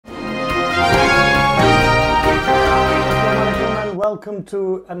welcome to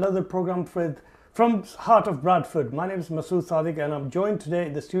another program from heart of Bradford. My name is Masood Sadiq and I'm joined today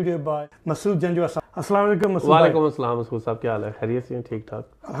in the studio by Masood Janjua. Assalamu alaikum Masood. वालेकुम अस्सलाम मसूद साहब, क्या हाल है? खैरियत से हैं? ठीक ठाक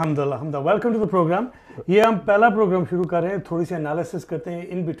अल्हम्दुलिल्लाह. Welcome to the programme. ये हम पहला प्रोग्राम शुरू कर रहे हैं, थोड़ी सी एनालिसिस करते हैं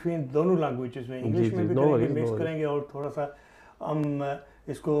इन बिटवीन दोनों लैंग्वेजेस में, इंग्लिश में भी करेंगे, मिक्स करेंगे और थोड़ा सा हम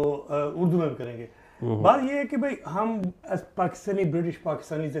इसको उर्दू में भी करेंगे. बात ये है कि भाई हम Pakistani British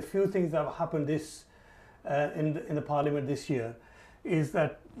Pakistanis, a few things that have happened in the parliament this year is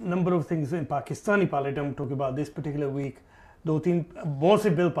that number of things in Pakistani Parliament, I'm talking about this particular week, बहुत से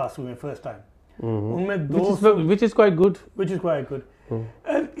बिल पास हुए हैं फर्स्ट टाइम. उनमें which is quite good.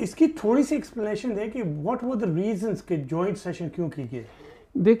 इसकी थोड़ी सी explanation दें कि what were the reasons कि जॉइंट सेशन क्यों की गई.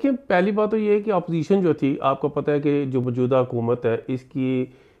 देखिए, पहली बात तो ये है कि अपोजिशन जो थी, आपको पता है कि जो मौजूदा हुकूमत है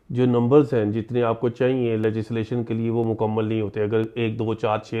इसकी जो नंबर्स हैं जितने आपको चाहिए लेजिस्लेशन के लिए वो मुकम्मल नहीं होते अगर 1 2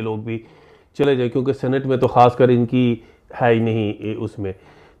 4 6 लोग भी चले जाए, क्योंकि सेनेट में तो खासकर इनकी है ही नहीं उसमें.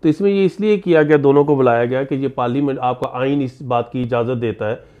 तो इसमें ये इसलिए किया गया, दोनों को बुलाया गया कि ये पार्लियामेंट, आपका आइन इस बात की इजाज़त देता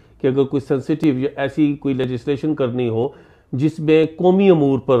है कि अगर कोई सेंसिटिव या ऐसी कोई लेजिस्लेशन करनी हो जिसमें कौमी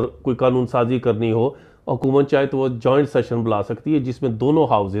अमूर पर कोई कानून साजी करनी हो, हुकूमत चाहे तो वो जॉइंट सेशन बुला सकती है जिसमें दोनों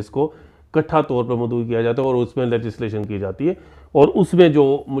हाउसेस को इकट्ठा तौर पर मदऊ किया जाता है और उसमें लेजिस्लेशन की जाती है. और उसमें जो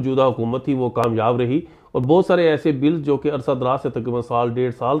मौजूदा हुकूमत थी वो कामयाब रही और बहुत सारे ऐसे बिल जो कि अरसा दराज से तकरीबन साल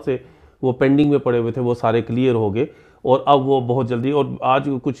 1.5 साल से वो पेंडिंग में पड़े हुए थे वो सारे क्लियर हो गए और अब वो बहुत जल्दी, और आज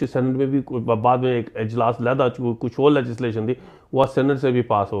कुछ सेनेट में भी बाद में एक इजलास लदा, कुछ और लेजिस्लेशन थी वह सेनेट से भी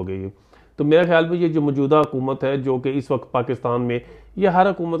पास हो गई है. तो मेरे ख्याल में ये जो मौजूदा हुकूमत है जो कि इस वक्त पाकिस्तान में, ये हर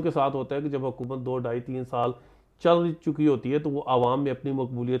हुकूमत के साथ होता है कि जब हुकूमत 2 2.5 3 साल चल चुकी होती है तो वो आवाम में अपनी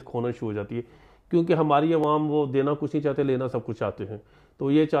मकबूलियत खोना शुरू हो जाती है, क्योंकि हमारी आवाम वो देना कुछ नहीं चाहते, लेना सब कुछ चाहते हैं.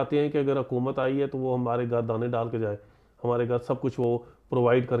 तो ये चाहते हैं कि अगर हुकूमत आई है तो वो हमारे घर दाने डाल के जाए, हमारे घर सब कुछ वो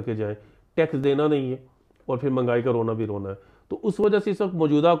प्रोवाइड करके जाए, टैक्स देना नहीं है और फिर महंगाई का रोना भी रोना है. तो उस वजह से इस वक्त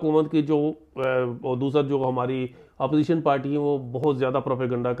मौजूदा हुकूमत की जो और दूसरा जो हमारी अपोजिशन पार्टी है वो बहुत ज़्यादा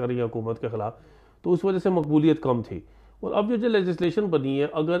प्रोपेगेंडा कर रही है हुकूमत के ख़िलाफ़, तो उस वजह से मकबूलियत कम थी. और अब जो लेजिस्लेशन बनी है,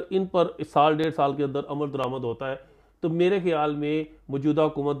 अगर इन पर साल 1.5 साल के अंदर अमल दरामद होता है तो मेरे ख्याल में मौजूदा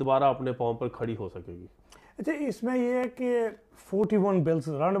हुकूमत दोबारा अपने पाँव पर खड़ी हो सकेगी. अच्छा, इसमें यह है कि 41 बिल्स,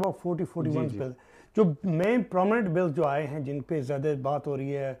 अराउंड अबाउट 41 बिल, जो मेन प्रोमिनेंट बिल्स जो आए हैं जिन पे ज़्यादा बात हो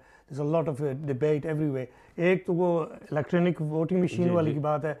रही है, there's a lot of debate everywhere. एक तो वो इलेक्ट्रॉनिक वोटिंग मशीन वाली की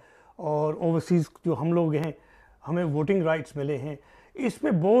बात है और ओवरसीज़ जो हम लोग हैं हमें वोटिंग राइट्स मिले हैं,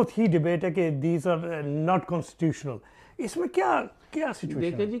 इसमें बहुत ही डिबेट है कि दीज आर नॉट कॉन्स्टिट्यूशनल. इसमें क्या सिचुएशन?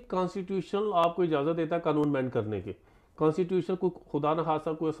 देखिए जी, कॉन्स्टिट्यूशनल आपको इजाज़त देता है कानून बैंड करने की. कॉन्स्टिट्यूशन को खुदा न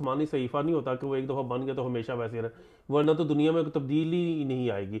खासा कोई आसमानी सहीफा नहीं होता कि वो एक दफ़ा बन गया तो हमेशा वैसे रहे, वरना तो दुनिया में कोई तब्दीली नहीं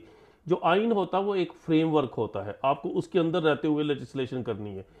आएगी. जो आइन होता है वो एक फ्रेमवर्क होता है, आपको उसके अंदर रहते हुए लेजिस्लेशन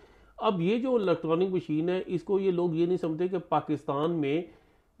करनी है. अब ये जो इलेक्ट्रॉनिक मशीन है, इसको ये लोग ये नहीं समझते कि पाकिस्तान में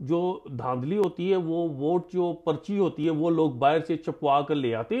जो धांधली होती है, वो वोट जो पर्ची होती है वो लोग बाहर से छपवा कर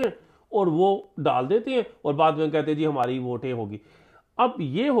ले आते हैं और वो डाल देते हैं और बाद में कहते हैं जी हमारी वोटें होगी. अब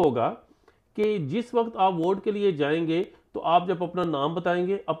ये होगा कि जिस वक्त आप वोट के लिए जाएंगे तो आप जब अपना नाम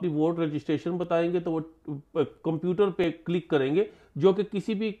बताएंगे, अपनी वोट रजिस्ट्रेशन बताएंगे, तो वो कंप्यूटर पे क्लिक करेंगे जो कि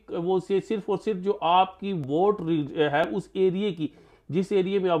किसी भी वो से सिर्फ और सिर्फ जो आपकी वोट है उस एरिया की, जिस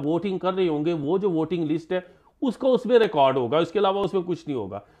एरिया में आप वोटिंग कर रहे होंगे, वो जो वोटिंग लिस्ट है उसका उसमें रिकॉर्ड होगा, इसके अलावा उसमें कुछ नहीं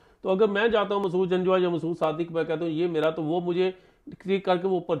होगा. तो अगर मैं जाता हूँ मसूद जंजुआ या मसूद सादिक, मैं कहता हूँ ये मेरा, तो वो मुझे क्लिक करके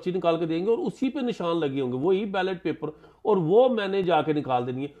वो पर्ची निकाल के देंगे और उसी पे निशान लगे होंगे, वही बैलेट पेपर, और वो मैंने जाके निकाल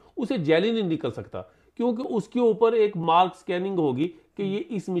देनी है. उसे जैली नहीं निकल सकता क्योंकि उसके ऊपर एक मार्क स्कैनिंग होगी कि ये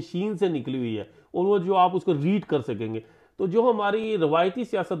इस मशीन से निकली हुई है और वो जो आप उसको रीड कर सकेंगे. तो जो हमारी रवायती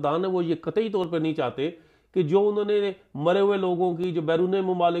सियासतदान है वो ये कतई तौर पर नहीं चाहते कि जो उन्होंने मरे हुए लोगों की, जो बैरून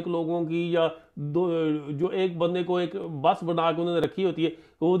ममालिक लोगों की, या जो एक बंदे को एक बस बना के उन्होंने रखी होती है,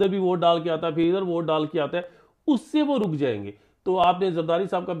 वो उधर भी वोट डाल के आता है, फिर इधर वोट डाल के आता है, उससे वो रुक जाएंगे. तो आपने जरदारी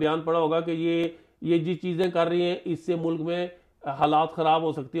साहब का बयान पढ़ा होगा कि ये जी चीज़ें कर रही हैं इससे मुल्क में हालात ख़राब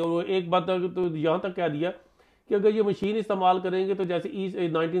हो सकती है. और वो एक बात तो यहाँ तक कह दिया कि अगर ये मशीन इस्तेमाल करेंगे तो जैसे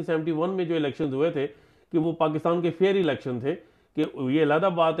 1971 में जो इलेक्शन हुए थे कि वो पाकिस्तान के फेयर इलेक्शन थे, कि ये अलहदा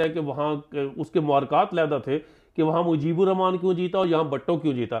बात है कि वहाँ उसके मुबारकात अलहदा थे कि वहाँ मुजीबुर रहमान क्यों जीता और यहाँ भट्टो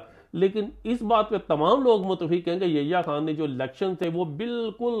क्यों जीता, लेकिन इस बात पे तमाम लोग मुतफिक हैं कि यहिया खान ने जो इलेक्शन थे वो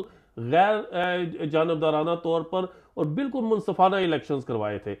बिल्कुल गैर जानबदाराना तौर पर और बिल्कुल मुनसफाना इलेक्शंस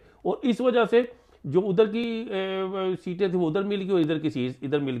करवाए थे, और इस वजह से जो उधर की सीटें थी वो उधर मिल गई और इधर की सीट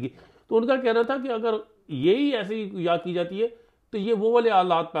इधर मिल गई. तो उनका कहना था कि अगर यही ऐसी याद की जाती है तो ये वो वाले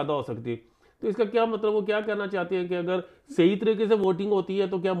हालात पैदा हो सकती है. तो इसका क्या मतलब, वो क्या कहना चाहते हैं कि अगर सही तरीके से वोटिंग होती है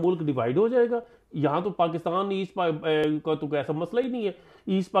तो क्या मुल्क डिवाइड हो जाएगा? यहाँ तो पाकिस्तान ईस्ट का तो ऐसा मसला ही नहीं है,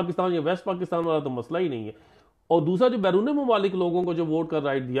 ईस्ट पाकिस्तान या वेस्ट पाकिस्तान वाला तो मसला ही नहीं है. और दूसरा जो बैरून ममालिक लोगों को जो वोट का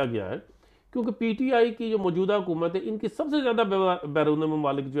राइट दिया गया है, क्योंकि पीटीआई की जो मौजूदा हुकूमत है इनकी सबसे ज़्यादा बैरून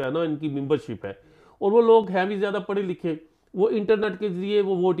ममालिक जो है ना इनकी मेंबरशिप है, और वो लोग हैं भी ज़्यादा पढ़े लिखे, वो इंटरनेट के जरिए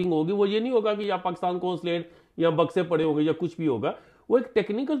वो वोटिंग होगी। वो ये नहीं होगा कि या पाकिस्तान कौंसलेट या बक्से पड़े होंगे या कुछ भी होगा, वो एक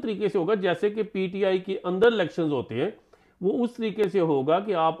टेक्निकल तरीके से होगा। जैसे कि पीटीआई के अंदर इलेक्शंस होते हैं वो उस तरीके से होगा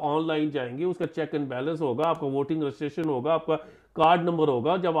कि आप ऑनलाइन जाएंगे, उसका चेक एंड बैलेंस होगा, आपका वोटिंग रजिस्ट्रेशन होगा, आपका कार्ड नंबर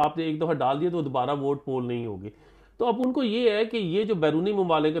होगा, जब आपने एक दफ़ा डाल दिया तो दोबारा वोट पोल नहीं होगी। तो अब उनको ये है कि ये जो बैरूनी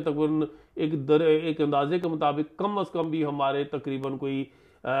ममालिक है तकरीबन एक अंदाजे के मुताबिक कम अज़ कम भी हमारे तकरीबन कोई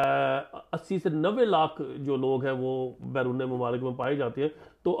 80 से 90 लाख जो लोग हैं वो बैरून ममालिक में पाए जाते हैं।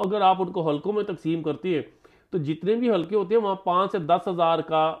 तो अगर आप उनको हल्कों में तकसीम करती हैं तो जितने भी हल्के होते हैं वहाँ 5 से 10 हज़ार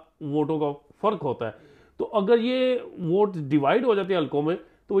का वोटों का फ़र्क होता है। तो अगर ये वोट डिवाइड हो जाते हैं हल्कों में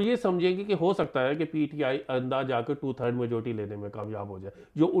तो ये समझेंगे कि हो सकता है कि पीटीआई अंदाज जाकर 2/3 मेजोरिटी लेने में कामयाब हो जाए,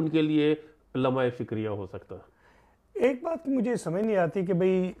 जो उनके लिए लम्हा फिक्रिया हो सकता है। एक बात मुझे समझ नहीं आती कि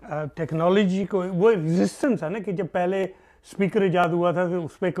भाई टेक्नोलॉजी को वो रेजिस्टेंस है ना, कि जब पहले स्पीकर ईजाद हुआ था तो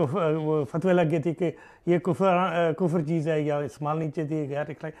उस पर वो फतवे लग गए थे कि ये कुफर चीज़ है या इस्तेमाल नहीं चाहिए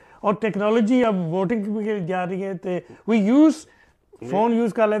गैर, और टेक्नोलॉजी अब वोटिंग पे जा रही है तो वी यूज़ फोन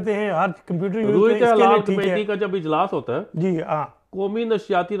यूज़ कर लेते हैं, हर कंप्यूटर यूज़ कमेटी का जब इजलास होता है जी हाँ, कौमी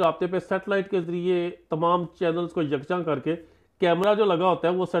नशियाती राब्ते पे सैटेलाइट के जरिए तमाम चैनल्स को यकजा करके कैमरा जो लगा होता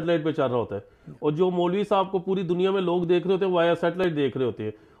है वो सैटेलाइट पे चल रहा होता है, और जो मौलवी साहब को पूरी दुनिया में लोग देख रहे होते हैं वाया सैटेलाइट देख रहे होते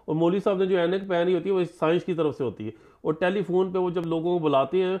हैं, और मौलवी साहब ने जो ऐनक पहनी होती है वो साइंस की तरफ से होती है, और टेलीफोन पे वो जब लोगों को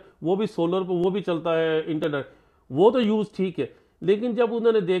बुलाते हैं वो भी सोलर पे वो भी चलता है, इंटरनेट वो तो यूज़ ठीक है, लेकिन जब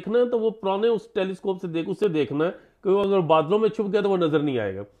उन्होंने देखना है तो वो पुराने उस टेलीस्कोप से उससे देखना है कि वो अगर बादलों में छुप गया तो वो नज़र नहीं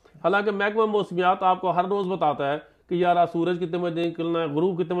आएगा। हालांकि महकमा मौसमियात आपको हर रोज़ बताता है कि यार सूरज कितने बजे निकलना है,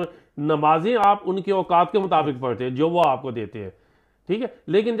 गुरूब कितने बजे, नमाजें आप उनके औकात के मुताबिक पढ़ते हैं जो वो आपको देते हैं, ठीक है।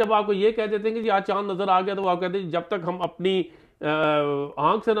 लेकिन जब आपको ये कह देते हैं कि आज चांद नज़र आ गया तो वो आप कहते हैं जब तक हम अपनी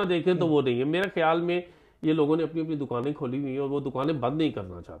आंख से ना देखें तो वो नहीं है। मेरे ख्याल में ये लोगों ने अपनी अपनी दुकानें खोली हुई हैं और वो दुकानें बंद नहीं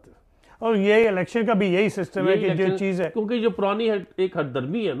करना चाहते, और ये इलेक्शन का भी यही सिस्टम है कि जो चीज़ है, क्योंकि जो पुरानी एक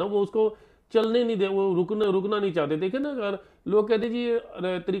हरदर्मी है ना वो उसको चलने नहीं दे, वो रुकना नहीं चाहते। देखे ना, अगर लोग कहते जी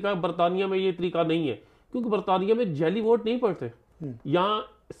ये तरीका बरतानिया में ये तरीका नहीं है, क्योंकि बरतानिया में जैली वोट नहीं पड़ते, यहाँ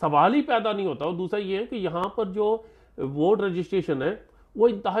सवाल ही पैदा नहीं होता। और दूसरा ये है कि यहाँ पर जो वोट रजिस्ट्रेशन है वो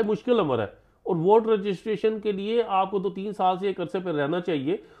इंतहाई मुश्किल अमर है, और वोट रजिस्ट्रेशन के लिए आपको तो 3 साल से एक अरसे पर रहना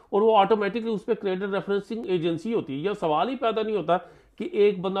चाहिए, और वो ऑटोमेटिकली उस पर क्रेडिट रेफरेंसिंग एजेंसी होती है। यह सवाल ही पैदा नहीं होता कि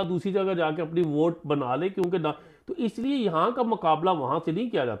एक बंदा दूसरी जगह जाके अपनी वोट बना ले, क्योंकि ना तो इसलिए यहाँ का मुकाबला वहाँ से नहीं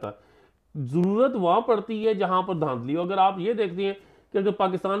किया जाता। ज़रूरत वहाँ पड़ती है जहाँ पर धांधली हो। अगर आप ये देखते हैं कि अगर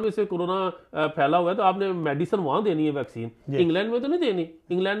पाकिस्तान में से कोरोना फैला हुआ है तो आपने मेडिसिन वहाँ देनी है, वैक्सीन, इंग्लैंड में तो नहीं देनी।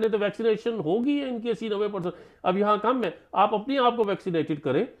 इंग्लैंड में तो वैक्सीनेशन होगी है इनकी 80-90%, अब यहाँ कम है। आप अपने आप को वैक्सीनेटेड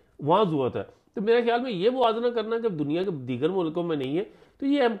करें, वहाँ ज़रूरत है। तो मेरे ख्याल में ये मुआवजा करना कि दुनिया के दीगर मुल्कों में नहीं है, तो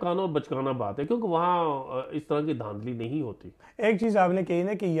ये अमकाना और बचकाना बात है, क्योंकि वहाँ इस तरह की धांधली नहीं होती। एक चीज़ आपने कही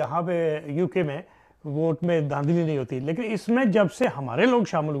ना कि यहाँ पे यूके में वोट में धांधली नहीं होती, लेकिन इसमें जब से हमारे लोग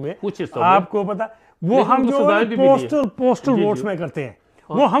शामिल हुए आपको पता वो हम जो पोस्टल वोट्स में करते हैं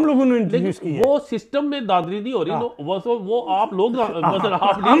वो हम लोगों ने इंट्रोड्यूस की है। वो सिस्टम में धांधली नहीं हो रही, वो आप लोग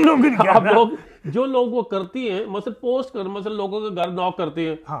आप लोग जो लोग वो करती हैं, मतलब पोस्ट कर, मतलब लोगों के घर नॉक करते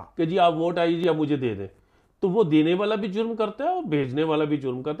हैं कि जी आप वोट आइए जी आप मुझे दे दें, तो वो देने वाला भी जुर्म करता है और भेजने वाला भी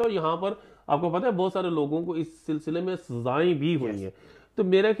जुर्म करता है। और यहाँ पर आपको पता है बहुत सारे लोगों को इस सिलसिले में सजाएं भी हुई हैं। तो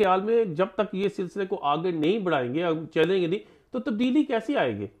मेरे ख्याल में जब तक ये सिलसिले को आगे नहीं बढ़ाएंगे, चलेंगे नहीं, तो तब्दीली कैसी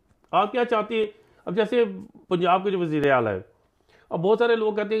आएगी? आप क्या चाहते हैं? अब जैसे पंजाब के जो वज़ीर आला है, अब बहुत सारे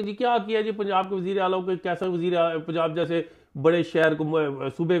लोग कहते हैं जी क्या किया जी पंजाब के वज़ीर आला को, कैसा वज़ीर पंजाब जैसे बड़े शहर को,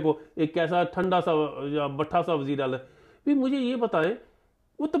 सूबे को एक कैसा ठंडा सा या भट्ठा सा वज़ीर आला। फिर मुझे ये बताएं,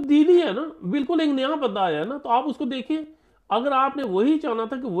 वो तब्दीली है ना, बिल्कुल एक नया बंदा आया है ना, तो आप उसको देखिए। अगर आपने वही चाहना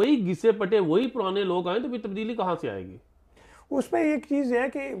था कि वही घिसे पटे वही पुराने लोग आए, तो फिर तब्दीली कहाँ से आएगी? उसमें एक चीज़ है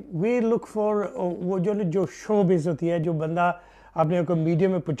कि वी लुक फॉर वो जो शो बेस होती है, जो बंदा अपने को मीडिया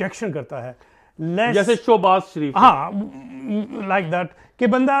में प्रोजेक्शन करता है, जैसे शोबाज शरीफ, हाँ लाइक दैट, कि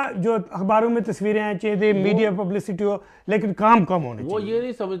बंदा जो अखबारों में तस्वीरें हैं चाहिए मीडिया पब्लिसिटी हो, लेकिन काम कम होने चाहिए। वो ये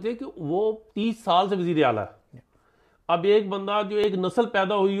नहीं समझते कि वो 30 साल से वज़ीर आला है। अब एक बंदा जो एक नस्ल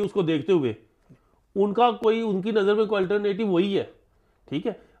पैदा हुई है उसको देखते हुए उनकी नज़र में कोई अल्टरनेटिव वही है, ठीक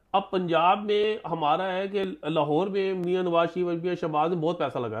है। अब पंजाब में हमारा है कि लाहौर में मियां नवाज शरीफ, मियां शहबाज ने बहुत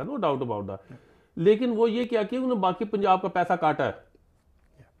पैसा लगाया, नो डाउट अबाउट दैट, लेकिन वो ये क्या किया, उन्होंने बाकी पंजाब का पैसा काटा है,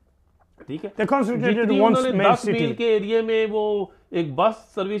 ठीक है। उन्होंने 10 मील के एरिया में वो एक बस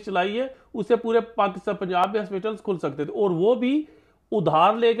सर्विस चलाई है, उससे पूरे पाकिस्तान पंजाब में हॉस्पिटल्स खुल सकते थे, और वो भी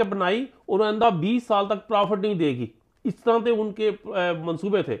उधार लेके बनाई, और आइंदा 20 साल तक प्रॉफिट नहीं देगी। इस तरह से उनके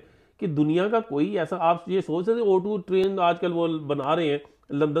मंसूबे थे कि दुनिया का कोई ऐसा, आप ये सोच सकते O2 ट्रेन आजकल वो बना रहे हैं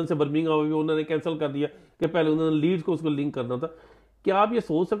लंदन से बर्मिंघम, भी उन्होंने कैंसिल कर दिया कि पहले उन्होंने लीड्स को उसको लिंक करना था। क्या आप ये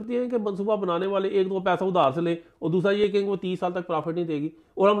सोच सकते हैं कि मनसूबा बनाने वाले एक दो पैसा उधार से लें और दूसरा ये कहेंगे वो 30 साल तक प्रॉफिट नहीं देगी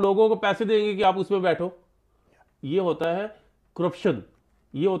और हम लोगों को पैसे देंगे कि आप उसमें बैठो? ये होता है करप्शन।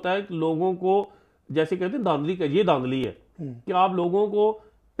 ये होता है लोगों को, जैसे कहते हैं धांधली का, ये धांधली है कि आप लोगों को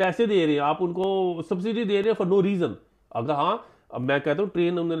पैसे दे रहे हैं, आप उनको सब्सिडी दे रहे हैं फॉर नो रीजन। अगर हाँ, अब मैं कहता हूँ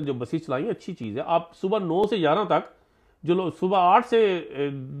ट्रेन उन्होंने जो बसेस चलाई अच्छी चीज़ है। आप सुबह 9 से 11 तक जो लोग, सुबह 8 से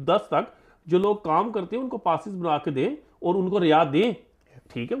 10 तक जो लोग काम करते हैं उनको पासिस बना के दें और उनको रियायत दें,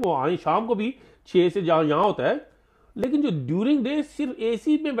 ठीक है, वो आए शाम को भी 6 से जहाँ यहाँ होता है। लेकिन जो ड्यूरिंग डे सिर्फ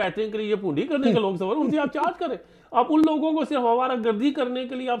एसी में बैठने के लिए, ये पूंडी करने के लोग सवाल, उनसे आप चार्ज करें। आप उन लोगों को सिर्फ हमारा गर्दी करने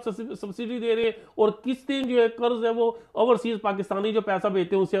के लिए आप सब्सिडी दे रहे हैं और किस्तें जो है, कर्ज है, वो ओवरसीज पाकिस्तानी जो पैसा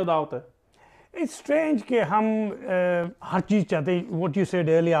भेजते हैं उससे अदा होता है। इट्स स्ट्रेंज कि हम हर चीज़ चाहते हैं। व्हाट यू सेड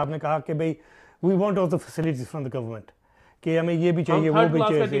अर्लियर, आपने कहा कि भाई we want all the facilities from the government, कि हमें ये भी चाहिए, वो भी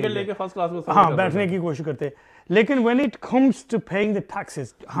चाहिए, टिकट लेके फर्स्ट क्लास में हाँ बैठने की कोशिश करते हैं। लेकिन when it comes to paying the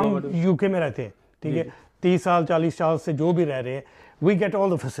taxes, हम यूके में रहते हैं, ठीक है, 30 साल 40 साल से जो भी रह रहे हैं, we get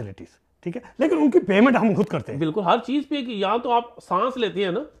all the facilities, ठीक है, लेकिन उनकी पेमेंट हम खुद करते हैं। बिल्कुल, हर चीज़ पे कि या तो आप सांस लेते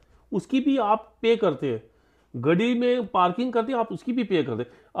हैं ना, उसकी भी आप पे करते हैं, गाड़ी में पार्किंग करते हैं आप उसकी भी पे करते हैं।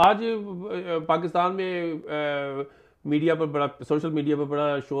 आज पाकिस्तान में मीडिया पर बड़ा, सोशल मीडिया पर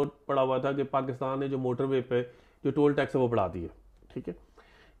बड़ा शोर पड़ा हुआ था कि पाकिस्तान ने जो मोटरवे पे जो टोल टैक्स है वो बढ़ा दिए, ठीक है।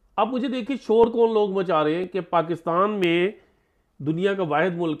 अब मुझे देखिए शोर कौन लोग मचा रहे हैं कि पाकिस्तान में दुनिया का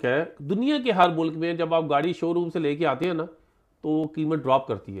वाहिद मुल्क है, दुनिया के हर मुल्क में जब आप गाड़ी शोरूम से लेके आते हैं ना तो वो कीमत ड्रॉप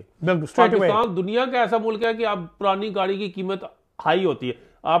करती है। पाकिस्तान दुनिया का ऐसा मुल्क है कि आप पुरानी गाड़ी की कीमत हाई होती है।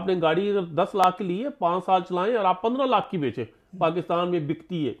 आपने गाड़ी अगर 10 लाख की ली है, 5 साल चलाएं और आप 15 लाख की बेचे, पाकिस्तान में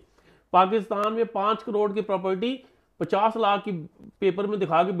बिकती है। पाकिस्तान में 5 करोड़ की प्रॉपर्टी 50 लाख की पेपर में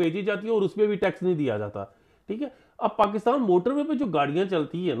दिखा के बेची जाती है और उसमें भी टैक्स नहीं दिया जाता, ठीक है। अब पाकिस्तान मोटरवे पे जो गाड़ियां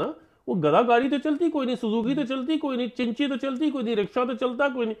चलती है ना, वो गधा गाड़ी तो चलती कोई नहीं, सुजुकी तो चलती कोई नहीं, चिंची तो चलती कोई नहीं, रिक्शा तो चलता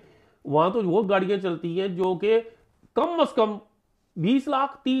कोई नहीं। वहां तो वो गाड़ियां चलती हैं जो कि कम से कम 20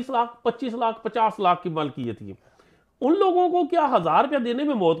 लाख 30 लाख 25 लाख 50 लाख की मालकियत है। उन लोगों को क्या 1000 रुपया देने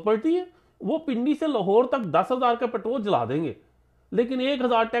में मौत पड़ती है? वो पिंडी से लाहौर तक 10,000 का पेट्रोल जला देंगे, लेकिन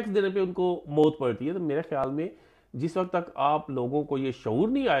 1000 टैक्स देने पे उनको मौत पड़ती है। तो मेरे ख्याल में जिस वक्त तक आप लोगों को ये शऊर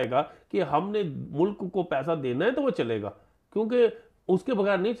नहीं आएगा कि हमने मुल्क को पैसा देना है तो वो चलेगा, क्योंकि उसके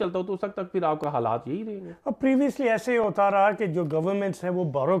बगैर नहीं चलता, तो उस वक्त तक फिर आपका हालात यही रहेंगे। अब प्रीवियसली ऐसे होता रहा कि जो गवर्नमेंट्स है वो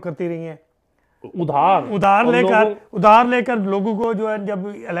बोरो करती रही हैं, उधार लेकर लोगों को जो है, जब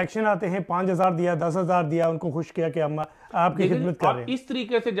इलेक्शन आते हैं 5000 दिया 10,000 दिया, उनको खुश किया कि हम आपकी खिदमत कर रहे हैं। इस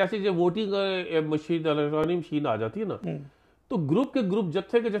तरीके से जैसे जो वोटिंग मशीन, इलेक्ट्रॉनिक मशीन आ जाती है ना, तो ग्रुप के ग्रुप,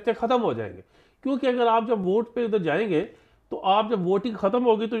 जत्थे के जत्थे खत्म हो जाएंगे। क्योंकि अगर आप जब वोट पे उधर जाएंगे तो आप जब वोटिंग खत्म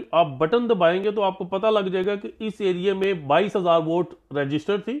होगी तो आप बटन दबाएंगे तो आपको पता लग जाएगा कि इस एरिया में 22,000 वोट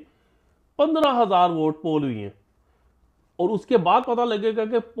रजिस्टर्ड थी, 15,000 वोट पोल हुई हैं, और उसके बाद पता लगेगा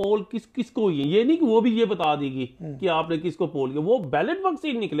कि पोल किसको हुई है। ये नहीं कि वो भी ये बता देगी कि आपने किसको पोल किया, वो बैलेट बॉक्स से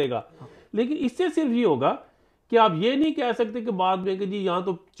ही निकलेगा। लेकिन इससे सिर्फ ये होगा कि आप ये नहीं कह सकते कि बाद में कि जी यहाँ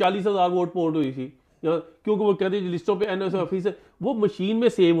तो 40,000 वोट पोल हुई थी, क्योंकि वो कहते हैं लिस्टों पे एनओसी ऑफिस है, वो मशीन में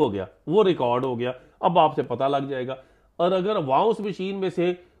सेव हो गया, वो रिकॉर्ड हो गया, अब आपसे पता लग जाएगा। और अगर वहां उस मशीन में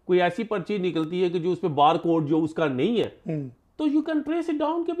से कोई ऐसी पर्ची निकलती है कि जो उस पर बार कोड जो उसका नहीं है, तो you can trace it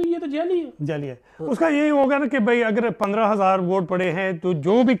down कि भाई ये तो जाली है। उसका यही होगा ना कि भाई अगर 15,000 वोट पड़े हैं तो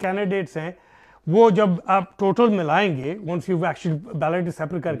जो भी कैंडिडेट्स हैं वो जब आप टोटल मिलाएंगे, once you actually ballot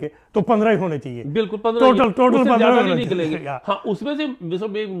separate करके, तो 15 ही होने चाहिए। बिल्कुल, टोटल 15 नहीं निकलेंगे। हाँ, उसमें से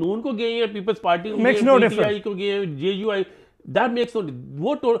नून को गए हैं, पीपल्स पार्टी को गए, जेयूआई, दैट मेक्स नो,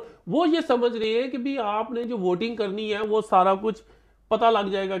 वो ये समझ रहे हैं कि भी आपने जो वोटिंग करनी है वो सारा कुछ पता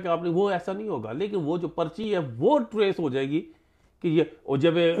लग जाएगा कि आपने, वो ऐसा नहीं होगा। लेकिन वो जो पर्ची है वो ट्रेस हो जाएगी कि ये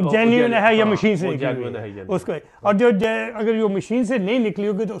जब जेन्युइन है या मशीन से जेन्युइन है उसको, और जो अगर जो मशीन से नहीं निकली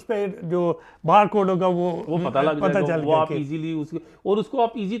होगी तो उस पर जो बार कोड होगा वो पता लग जाएगा, वो आप इजीली उसको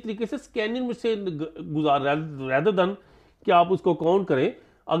आप इजी तरीके से स्कैनिंग से गुजार, रेदर देन कि आप उसको काउंट करें।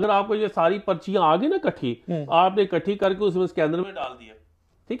 अगर आपको ये सारी पर्चियां आ गई ना इकट्ठी, आपने इकट्ठी करके उसमें स्कैनर में डाल दिया,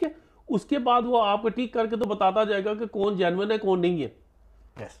 ठीक है, उसके बाद वो आपको टिक करके तो बताता जाएगा कि कौन जेन्युइन है कौन नहीं है,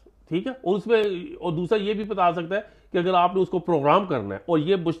 ठीक है। और उसमें और दूसरा ये भी बता सकता है कि अगर आपने उसको प्रोग्राम करना है, और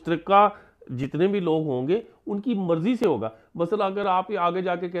ये मुश्तरका जितने भी लोग होंगे उनकी मर्जी से होगा। मसला अगर आप आगे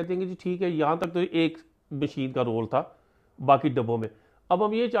जाके कहते हैं कि जी ठीक है, यहाँ तक तो एक मशीन का रोल था बाकी डब्बों में, अब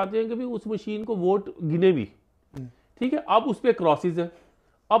हम ये चाहते हैं कि भी उस मशीन को वोट गिने भी, ठीक है, अब उस पर क्रॉसेज है,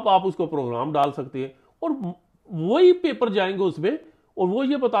 अब आप उसको प्रोग्राम डाल सकते हैं और वही पेपर जाएंगे उसमें, और वो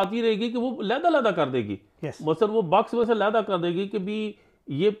ये बताती रहेगी कि वो लहदा कर देगी, मसलन वो बॉक्स में से लहदा कर देगी कि भी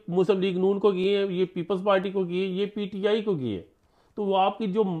ये मुस्लिम लीग नून को किए हैं, ये पीपल्स पार्टी को किए, ये PTI को किए, तो वो आपकी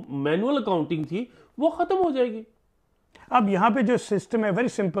जो मैनुअल अकाउंटिंग थी वो ख़त्म हो जाएगी। अब यहाँ पे जो सिस्टम है वेरी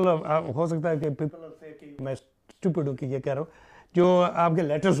सिंपल, हो सकता है कि पीपल से कि मैं स्टूपिड हूँ कि ये कह रहा हूँ, जो आपके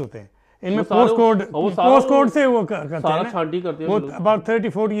लेटर्स होते हैं इनमें पोस्ट कोड से वो करते हैं वो अबाउट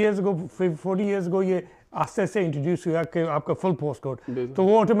 30-40 years ago ये आस्ते से इंट्रोड्यूस हुआ कि आपका फुल पोस्ट कोड, तो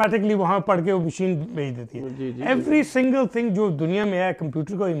वो ऑटोमेटिकली वहाँ पढ़ के वो मशीन भेज देती है। एवरी सिंगल थिंग जो दुनिया में है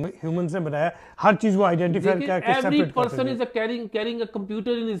कंप्यूटर को ह्यूमन ने बनाया, हर चीज वो आइडेंटिफाई करके every person is carrying a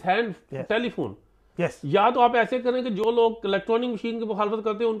computer in his hand, telephone. या तो आप ऐसे करें कि जो लोग इलेक्ट्रॉनिक मशीन की मुखालफत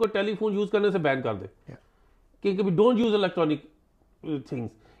करते हैं उनको टेलीफोन यूज करने से बैन कर दे, कि डोंट यूज इलेक्ट्रॉनिक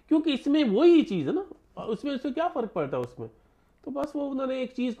थिंग्स, क्योंकि इसमें वही चीज है ना, उसमें क्या फर्क पड़ता है उसमें। तो बस वो उन्होंने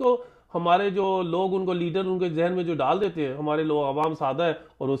एक चीज को, हमारे जो लोग उनको लीडर उनके जहन में जो डाल देते हैं, हमारे लोग आवाम सादा है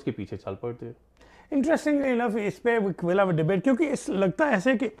और उसके पीछे चल पड़ते हैं। इंटरेस्टिंग इनफ इस पे विल हैव अ डिबेट, क्योंकि इस लगता है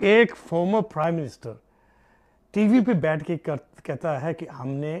ऐसे कि एक फॉर्मर प्राइम मिनिस्टर टीवी पे बैठ के कहता है कि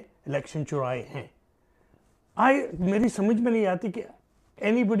हमने इलेक्शन चुराए हैं। मेरी समझ में नहीं आती कि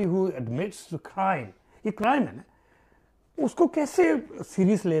anybody who admits to crime, ये क्राइम है ना, उसको कैसे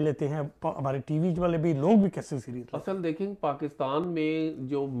सीरियस ले लेते हैं हमारे टीवी वाले भी, लोग भी कैसे सीरियस। असल देखें, पाकिस्तान में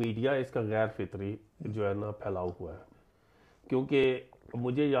जो मीडिया इसका गैर फितरी जो है ना फैलाव हुआ है, क्योंकि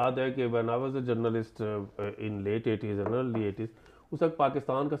मुझे याद है कि when I was a journalist in late 80s and early 80s, उस वक्त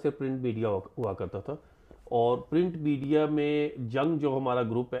पाकिस्तान का सिर्फ प्रिंट मीडिया हुआ करता था, और प्रिंट मीडिया में जंग जो हमारा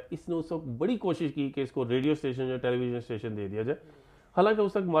ग्रुप है इसने उस वक्त बड़ी कोशिश की कि इसको रेडियो स्टेशन या टेलीविजन स्टेशन दे दिया जाए। हालांकि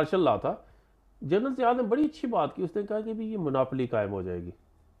उस वक्त मार्शल लॉ था। जनरल सियाद ने बड़ी अच्छी बात की, उसने कहा कि भी ये मोनोपोली कायम हो जाएगी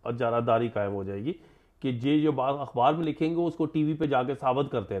और जारादारी कायम हो जाएगी, कि जो बात अखबार में लिखेंगे उसको टीवी पे जाके साबित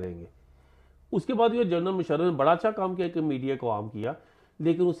करते रहेंगे। उसके बाद ये जनरल मुशर्रफ ने बड़ा अच्छा काम किया कि मीडिया को आम किया,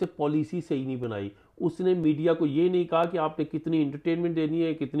 लेकिन उससे पॉलिसी सही नहीं बनाई। उसने मीडिया को ये नहीं कहा कि आपने कितनी इंटरटेनमेंट देनी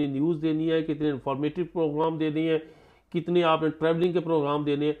है, कितनी न्यूज़ देनी है, कितने इंफॉर्मेटिव प्रोग्राम देने हैं, कितने आपने ट्रैवलिंग के प्रोग्राम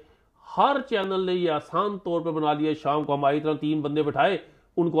देने हैं। हर चैनल ने ये आसान तौर पर बना लिया, शाम को हमारी तरह 3 बंदे बैठाए,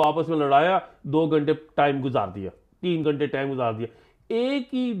 उनको आपस में लड़ाया, 2 घंटे टाइम गुजार दिया, 3 घंटे टाइम गुजार दिया, एक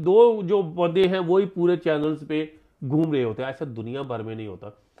ही 2 जो बंदे हैं वही पूरे चैनल्स पे घूम रहे होते हैं। ऐसा दुनिया भर में नहीं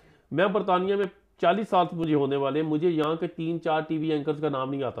होता। मैं बरतानिया में 40 साल मुझे होने वाले, मुझे यहाँ के 3-4 टीवी एंकर्स का नाम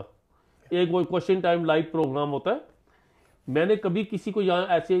नहीं आता। एक वो क्वेश्चन टाइम लाइव प्रोग्राम होता है, मैंने कभी किसी को यहाँ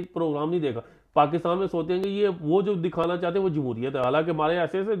ऐसे प्रोग्राम नहीं देखा। पाकिस्तान में सोचते हैं कि ये वो जो दिखाना चाहते हैं वो जमहूरियत है, हालांकि हमारे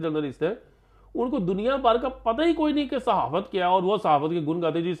ऐसे जर्नलिस्ट हैं उनको दुनिया भर का पता ही कोई नहीं कि सहाफत क्या है, और वो सहाफत के गुण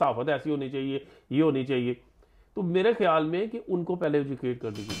गाते जी सहाफत ऐसी होनी चाहिए, ये होनी चाहिए। तो मेरे ख्याल में कि उनको पहले एजुकेट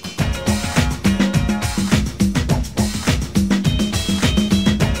कर दीजिए।